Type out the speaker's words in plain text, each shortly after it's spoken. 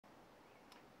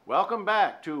Welcome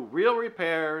back to Real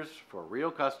Repairs for Real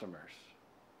Customers.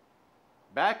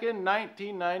 Back in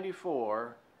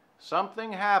 1994,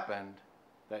 something happened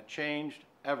that changed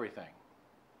everything.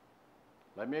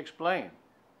 Let me explain.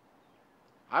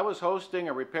 I was hosting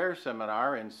a repair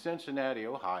seminar in Cincinnati,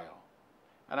 Ohio,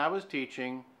 and I was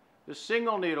teaching the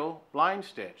single needle blind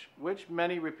stitch, which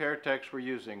many repair techs were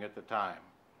using at the time.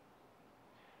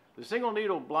 The single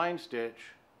needle blind stitch,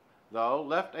 though,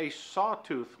 left a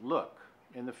sawtooth look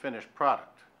in the finished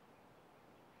product.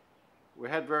 We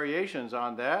had variations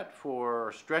on that.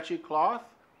 For stretchy cloth,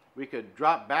 we could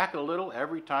drop back a little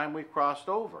every time we crossed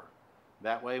over.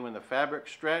 That way when the fabric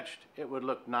stretched, it would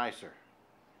look nicer.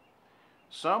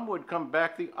 Some would come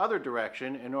back the other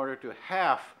direction in order to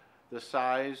half the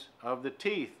size of the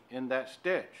teeth in that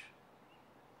stitch.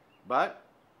 But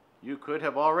you could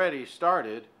have already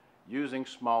started using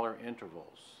smaller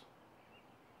intervals.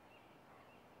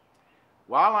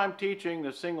 While I'm teaching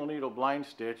the single needle blind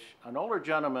stitch, an older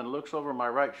gentleman looks over my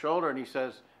right shoulder and he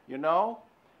says, "You know,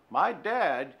 my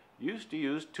dad used to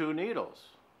use 2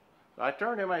 needles." So I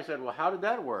turned to him and I said, "Well, how did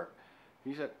that work?"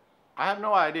 He said, "I have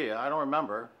no idea, I don't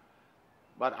remember,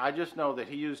 but I just know that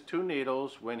he used 2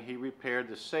 needles when he repaired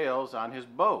the sails on his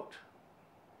boat."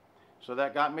 So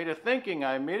that got me to thinking.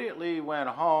 I immediately went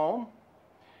home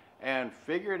and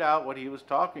figured out what he was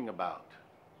talking about.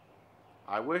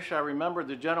 I wish I remembered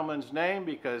the gentleman's name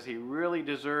because he really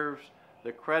deserves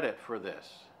the credit for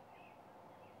this.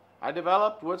 I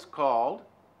developed what's called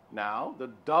now the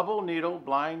double needle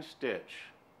blind stitch.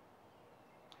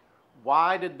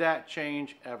 Why did that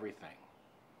change everything?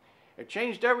 It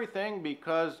changed everything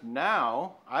because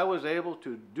now I was able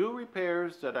to do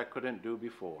repairs that I couldn't do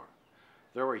before.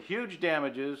 There were huge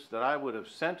damages that I would have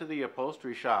sent to the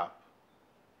upholstery shop.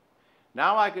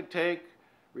 Now I could take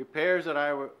repairs that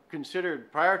I considered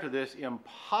prior to this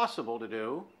impossible to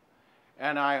do,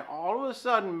 and I all of a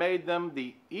sudden made them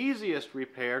the easiest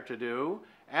repair to do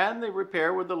and the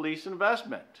repair with the least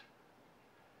investment.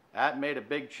 That made a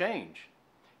big change.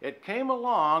 It came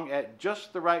along at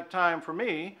just the right time for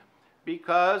me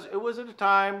because it was at a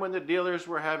time when the dealers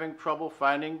were having trouble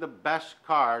finding the best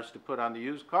cars to put on the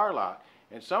used car lot,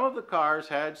 and some of the cars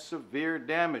had severe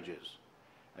damages.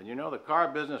 And you know, the car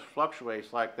business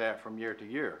fluctuates like that from year to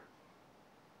year.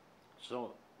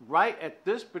 So right at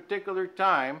this particular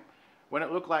time, when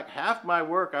it looked like half my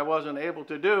work I wasn't able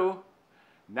to do,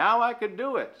 now I could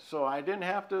do it, so I didn't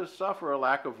have to suffer a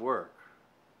lack of work.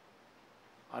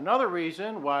 Another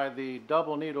reason why the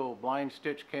double needle blind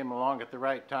stitch came along at the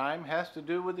right time has to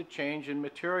do with the change in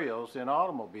materials in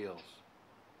automobiles.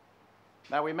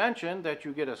 Now, we mentioned that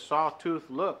you get a sawtooth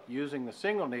look using the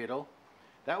single needle.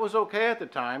 That was okay at the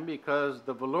time because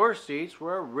the velour seats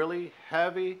were a really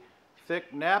heavy,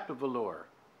 thick nap velour,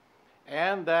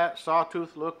 and that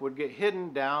sawtooth look would get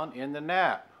hidden down in the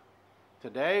nap.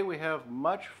 Today we have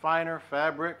much finer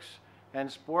fabrics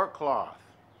and sport cloth,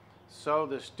 so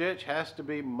the stitch has to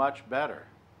be much better.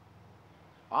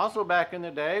 Also, back in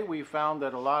the day, we found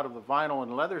that a lot of the vinyl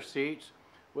and leather seats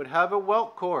would have a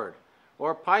welt cord,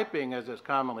 or piping as it's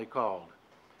commonly called.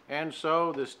 And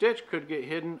so the stitch could get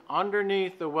hidden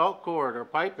underneath the welt cord or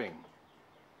piping.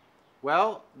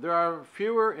 Well, there are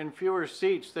fewer and fewer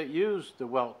seats that use the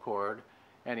welt cord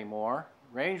anymore.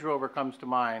 Range Rover comes to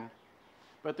mind,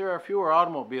 but there are fewer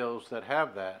automobiles that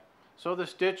have that. So the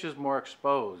stitch is more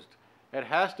exposed. It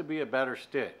has to be a better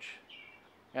stitch.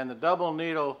 And the double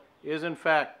needle is in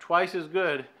fact twice as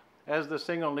good as the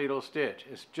single needle stitch.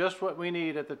 It's just what we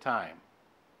need at the time.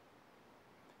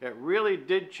 It really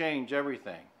did change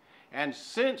everything. And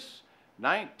since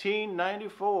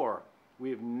 1994,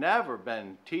 we've never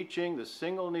been teaching the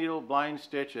single needle blind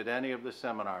stitch at any of the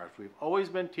seminars. We've always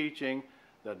been teaching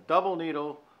the double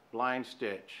needle blind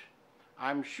stitch.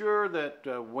 I'm sure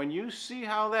that when you see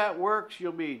how that works,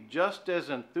 you'll be just as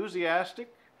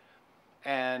enthusiastic,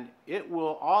 and it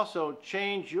will also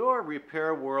change your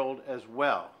repair world as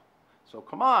well. So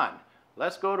come on,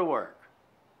 let's go to work.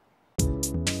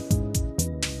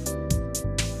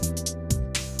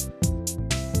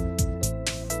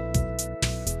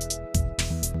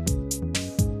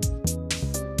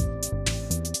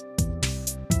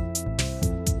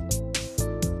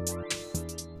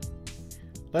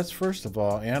 Let's first of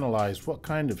all analyze what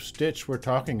kind of stitch we're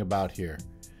talking about here.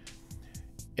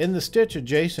 In the stitch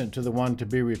adjacent to the one to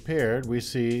be repaired, we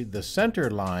see the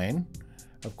center line,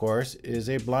 of course, is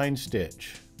a blind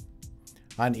stitch.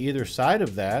 On either side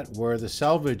of that, where the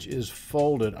selvage is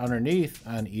folded underneath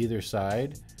on either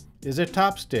side, is a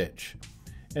top stitch.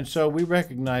 And so we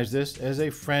recognize this as a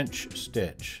French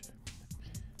stitch.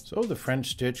 So the French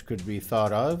stitch could be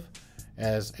thought of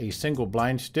as a single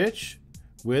blind stitch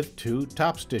with 2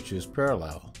 top stitches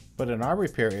parallel. But in our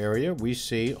repair area, we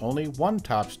see only 1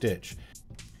 top stitch.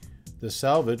 The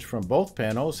salvage from both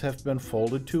panels have been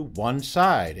folded to one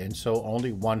side, and so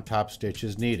only 1 top stitch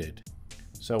is needed.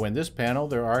 So in this panel,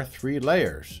 there are 3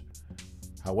 layers.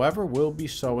 However, we'll be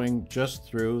sewing just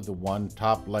through the 1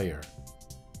 top layer.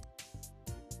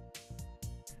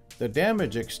 The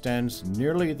damage extends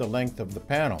nearly the length of the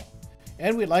panel,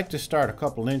 and we like to start a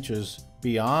couple inches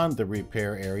beyond the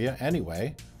repair area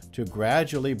anyway, to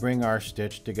gradually bring our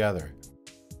stitch together.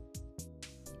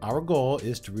 Our goal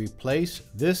is to replace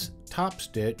this top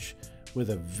stitch with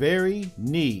a very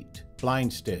neat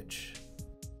blind stitch.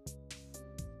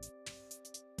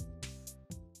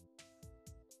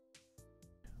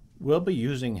 We'll be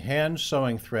using hand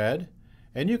sewing thread,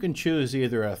 and you can choose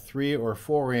either a 3 or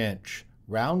 4 inch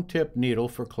round tip needle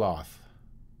for cloth.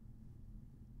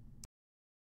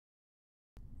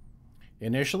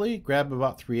 Initially, grab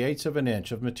about 3/8 of an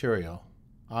inch of material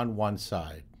on one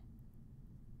side.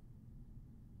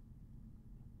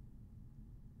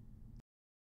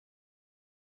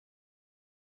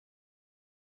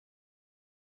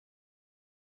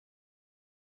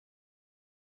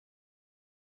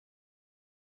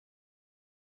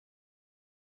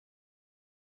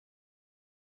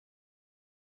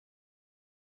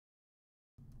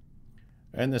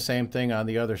 And the same thing on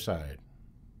the other side.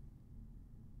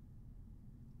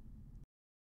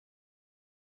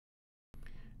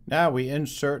 Now we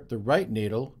insert the right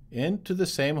needle into the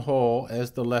same hole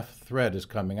as the left thread is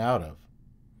coming out of,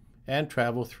 and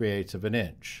travel 3/8 of an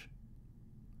inch.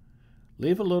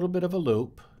 Leave a little bit of a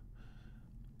loop.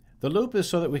 The loop is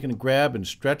so that we can grab and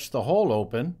stretch the hole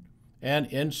open and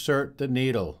insert the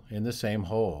needle in the same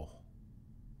hole.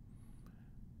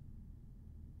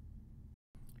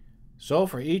 So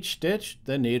for each stitch,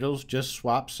 the needles just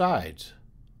swap sides,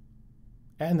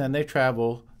 and then they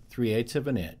travel 3/8 of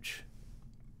an inch.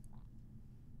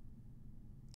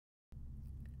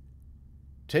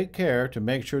 Take care to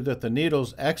make sure that the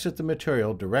needles exit the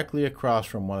material directly across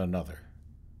from one another.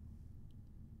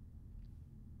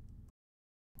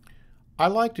 I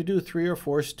like to do 3 or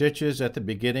 4 stitches at the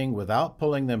beginning without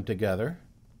pulling them together,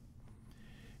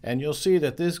 and you'll see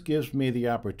that this gives me the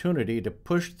opportunity to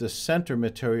push the center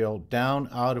material down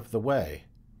out of the way,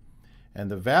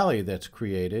 and the valley that's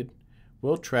created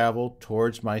will travel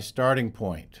towards my starting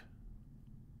point.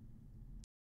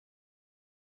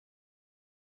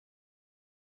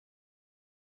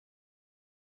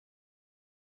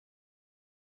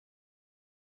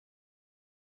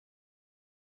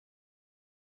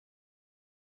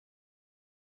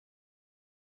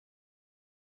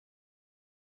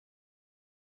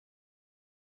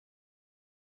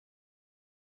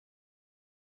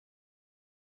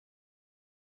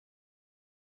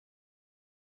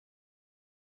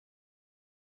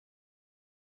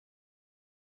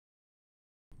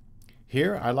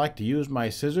 Here I like to use my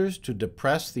scissors to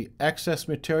depress the excess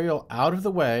material out of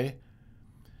the way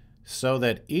so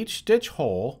that each stitch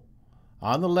hole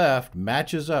on the left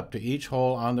matches up to each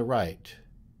hole on the right,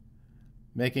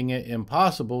 making it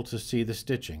impossible to see the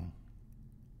stitching.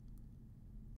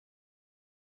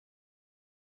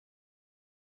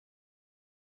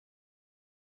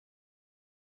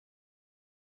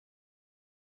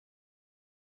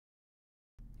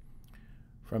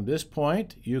 From this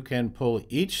point, you can pull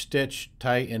each stitch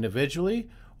tight individually,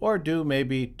 or do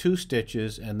maybe 2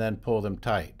 stitches and then pull them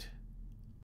tight.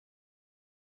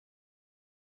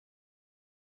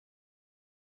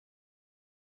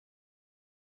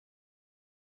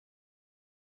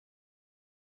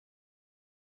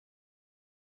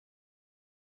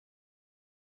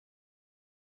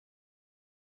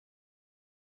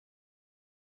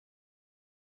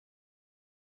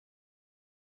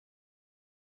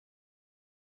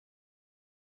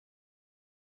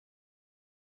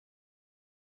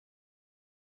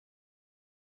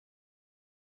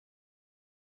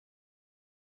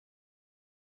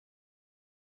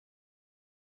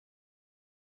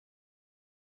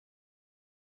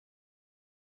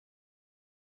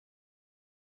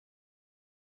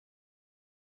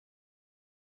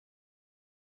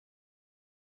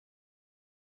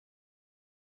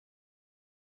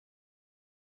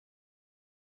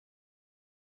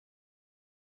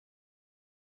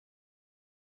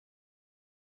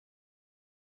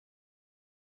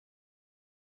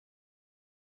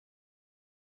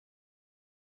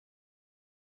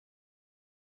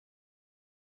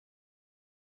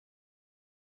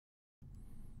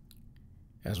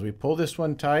 As we pull this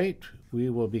one tight, we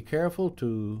will be careful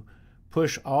to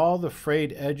push all the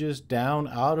frayed edges down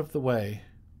out of the way.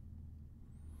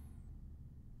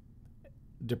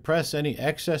 Depress any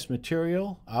excess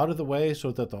material out of the way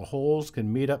so that the holes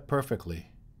can meet up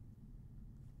perfectly.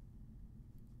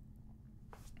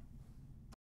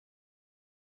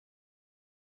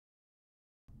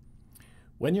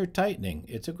 When you're tightening,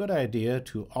 it's a good idea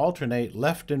to alternate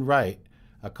left and right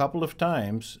a couple of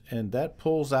times, and that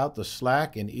pulls out the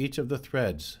slack in each of the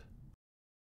threads.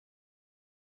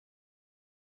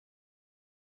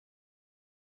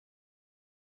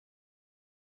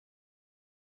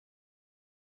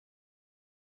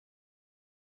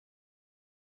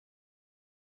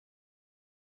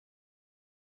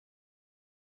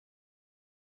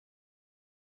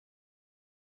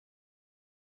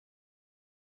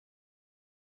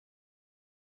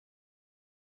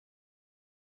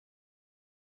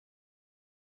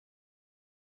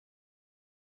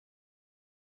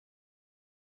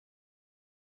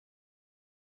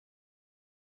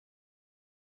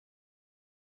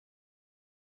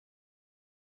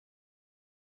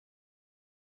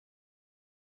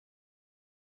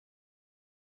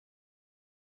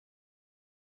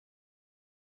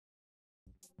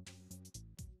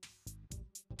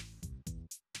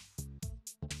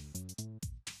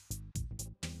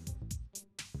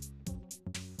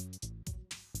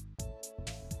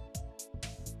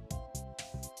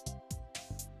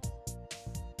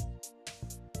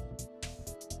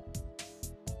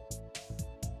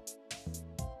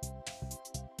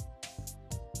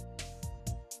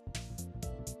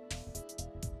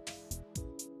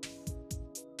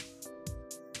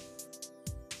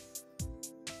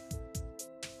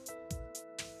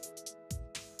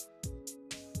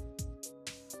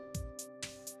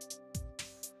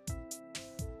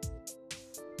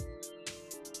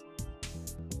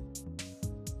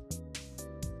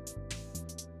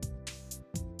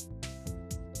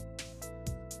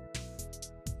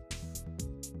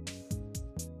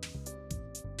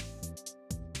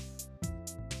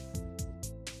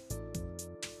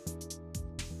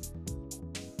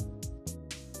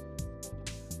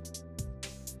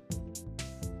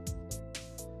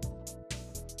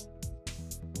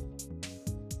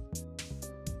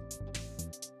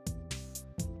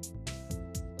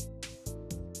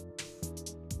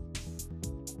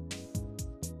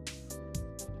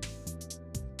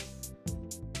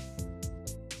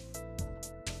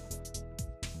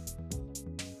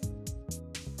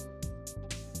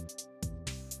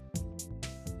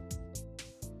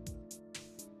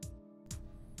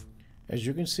 As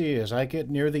you can see, as I get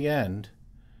near the end,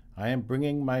 I am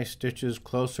bringing my stitches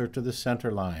closer to the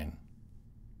center line.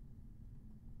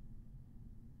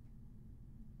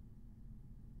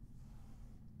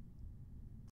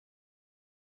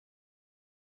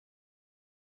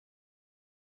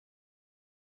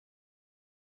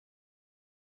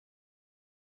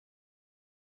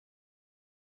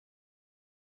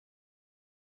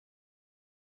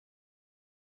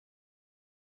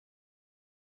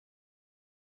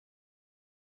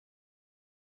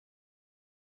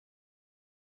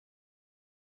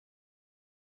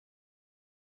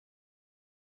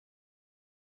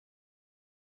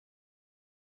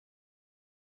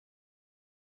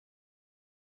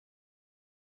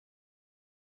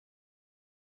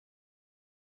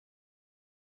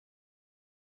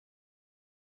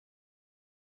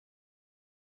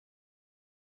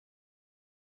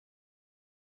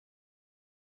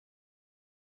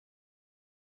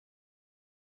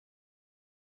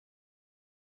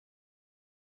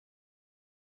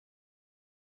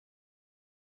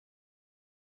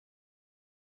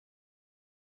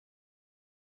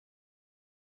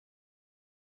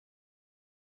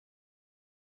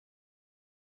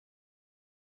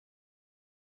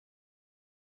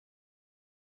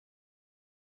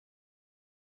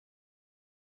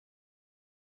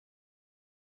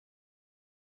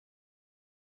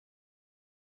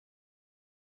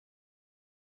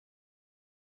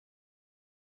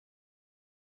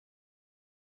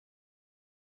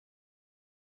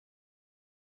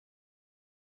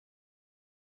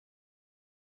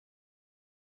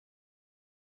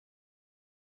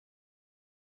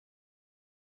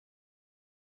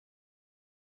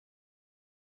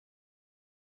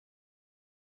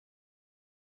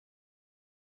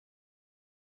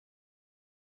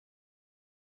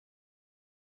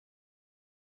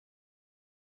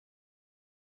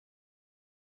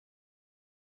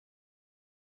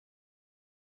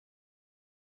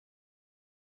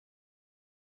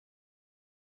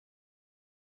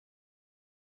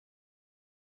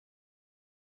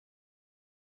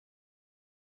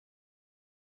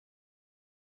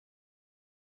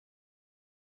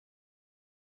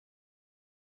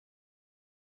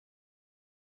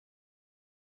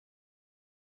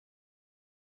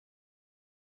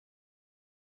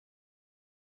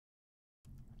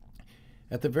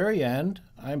 At the very end,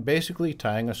 I'm basically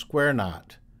tying a square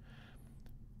knot.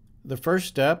 The first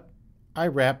step, I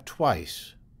wrap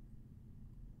twice.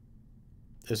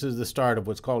 This is the start of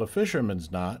what's called a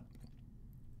fisherman's knot.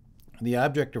 The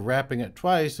object of wrapping it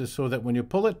twice is so that when you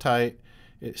pull it tight,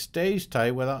 it stays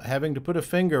tight without having to put a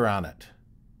finger on it.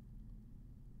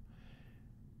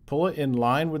 Pull it in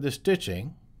line with the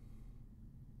stitching.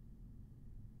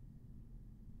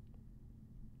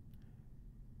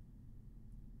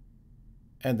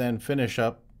 And then finish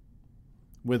up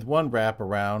with one wrap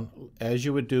around as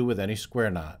you would do with any square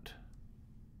knot.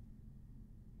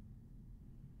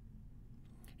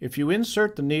 If you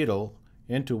insert the needle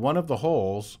into one of the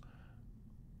holes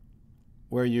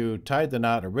where you tied the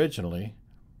knot originally,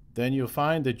 then you'll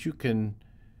find that you can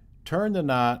turn the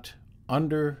knot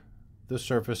under the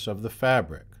surface of the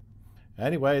fabric.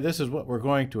 Anyway, this is what we're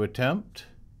going to attempt.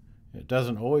 It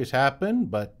doesn't always happen,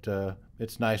 but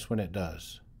it's nice when it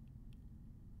does.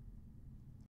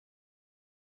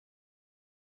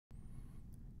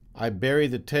 I bury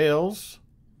the tails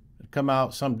and come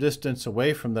out some distance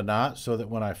away from the knot so that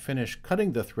when I finish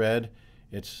cutting the thread,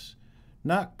 it's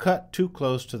not cut too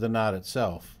close to the knot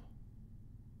itself.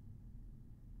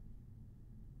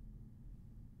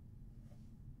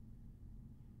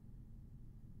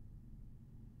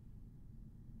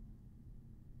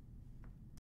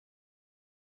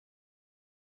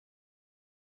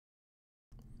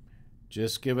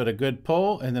 Just give it a good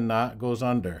pull and the knot goes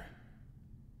under.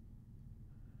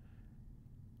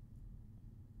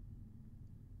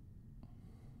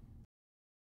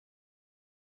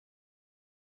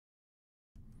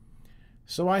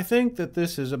 So I think that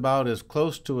this is about as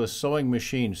close to a sewing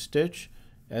machine stitch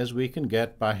as we can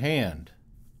get by hand.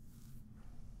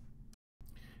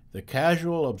 The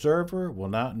casual observer will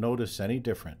not notice any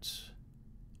difference.